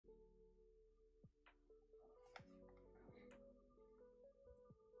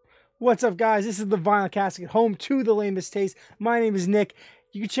What's up, guys? This is The Vinyl Casket, home to the lamest taste. My name is Nick.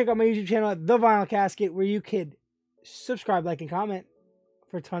 You can check out my YouTube channel at The Vinyl Casket, where you could subscribe, like, and comment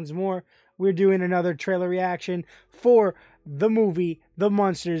for tons more. We're doing another trailer reaction for the movie The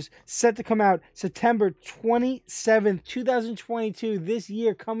Munsters, set to come out September 27th, 2022, this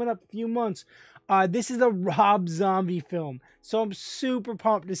year, coming up a few months. This is a Rob Zombie film, so I'm super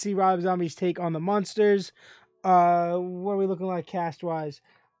pumped to see Rob Zombie's take on The Munsters. What are we looking like cast-wise?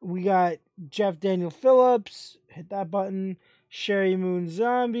 We got Jeff Daniel Phillips. Hit that button. Sherry Moon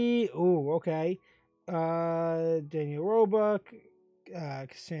Zombie. Oh, okay. Daniel Roebuck.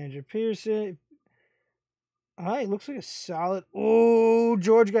 Cassandra Pearson. All right, looks like a solid. Oh,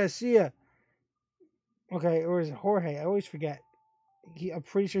 George Garcia. Okay, or is it Jorge? I always forget. I'm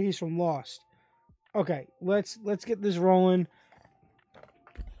pretty sure he's from Lost. Okay, let's get this rolling.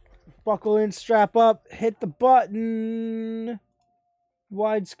 Buckle in, strap up, hit the button.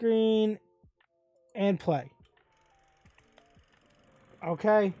 Widescreen, and play.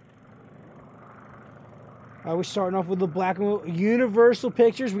 Okay. We're starting off with the black and white. Universal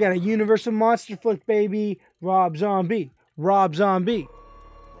Pictures. We got a Universal monster flick, baby. Rob Zombie. Rob Zombie.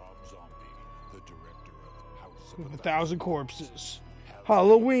 Rob Zombie, the director of House of a Thousand Corpses.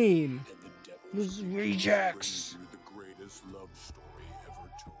 Halloween. The Rejects. The greatest love story ever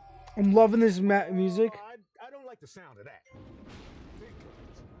told. I'm loving this music. I don't like the sound of that.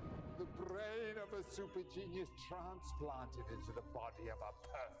 The brain of a super genius transplanted into the body of a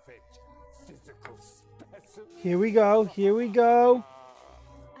perfect physical specimen. Here we go. Here we go.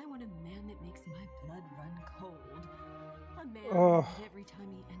 I want a man that makes my blood run cold. A man that every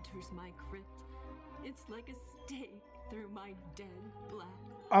time he enters my crypt, it's like a stake through my dead black.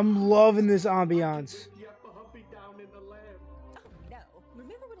 I'm loving this ambiance. Oh no.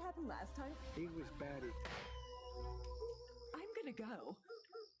 Remember what happened last time? He was batty. I'm gonna go.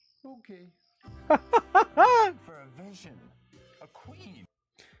 Okay. For a vision, a queen.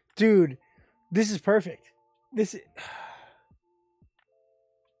 Dude, this is perfect. This is...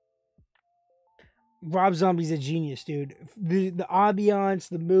 Rob Zombie's a genius, dude. The ambiance,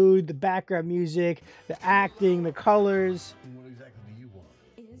 the mood, the background music, the acting, the colors. What exactly do you want?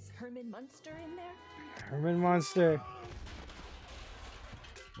 Is Herman Munster in there? Herman Munster.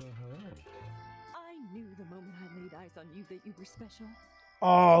 I knew the moment I laid eyes on you that you were special.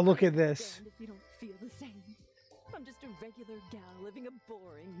 Oh, look at this. And if you don't feel the same, I'm just a regular gal living a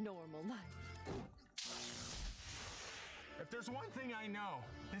boring, normal life. If there's one thing I know,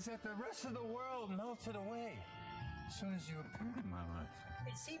 is that the rest of the world melted away as soon as you appeared in my life.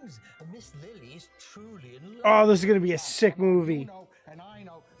 It seems Miss Lily is truly in love. Oh, this is going to be a sick movie. You know, and I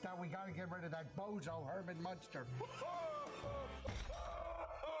know that we gotta get rid of that bozo Herman Munster.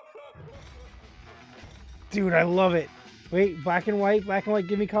 Dude, I love it. Wait, black and white,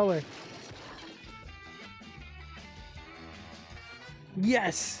 give me color.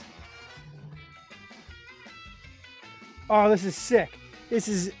 Yes! Oh, this is sick. This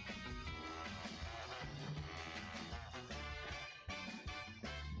is...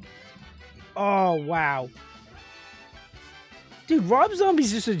 Oh, wow. Dude, Rob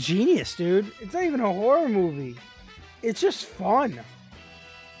Zombie's just a genius, dude. It's not even a horror movie. It's just fun.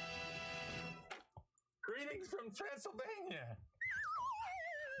 Greetings from Transylvania.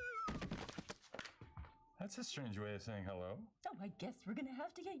 That's a strange way of saying hello. Oh, I guess we're gonna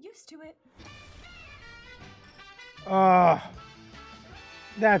have to get used to it.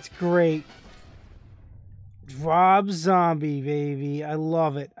 That's great. Rob Zombie, baby. I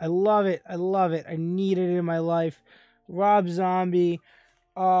love it. I love it. I love it. I need it in my life. Rob Zombie.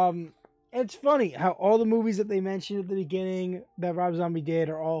 It's funny how all the movies that they mentioned at the beginning that Rob Zombie did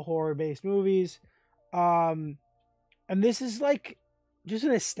are all horror-based movies. And this is like just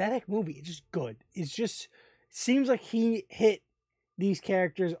an aesthetic movie. It's just good. It's just seems like he hit these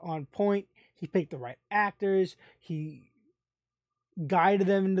characters on point. He picked the right actors. He guided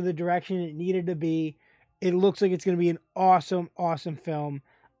them into the direction it needed to be. It looks like it's going to be an awesome, awesome film.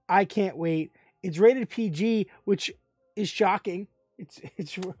 I can't wait. It's rated PG, which is shocking.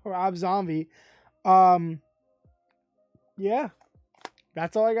 It's Rob Zombie. Yeah,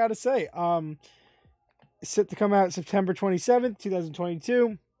 that's all I got to say. It's set to come out September 27th,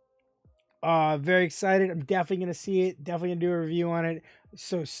 2022. Very excited. I'm definitely going to see it. Definitely going to do a review on it.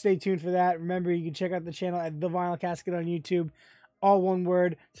 So stay tuned for that. Remember, you can check out the channel at The Vinyl Casket on YouTube. All one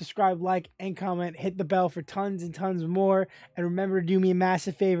word. Subscribe, like, and comment. Hit the bell for tons and tons more. And remember to do me a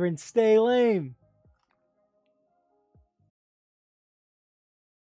massive favor and stay lame.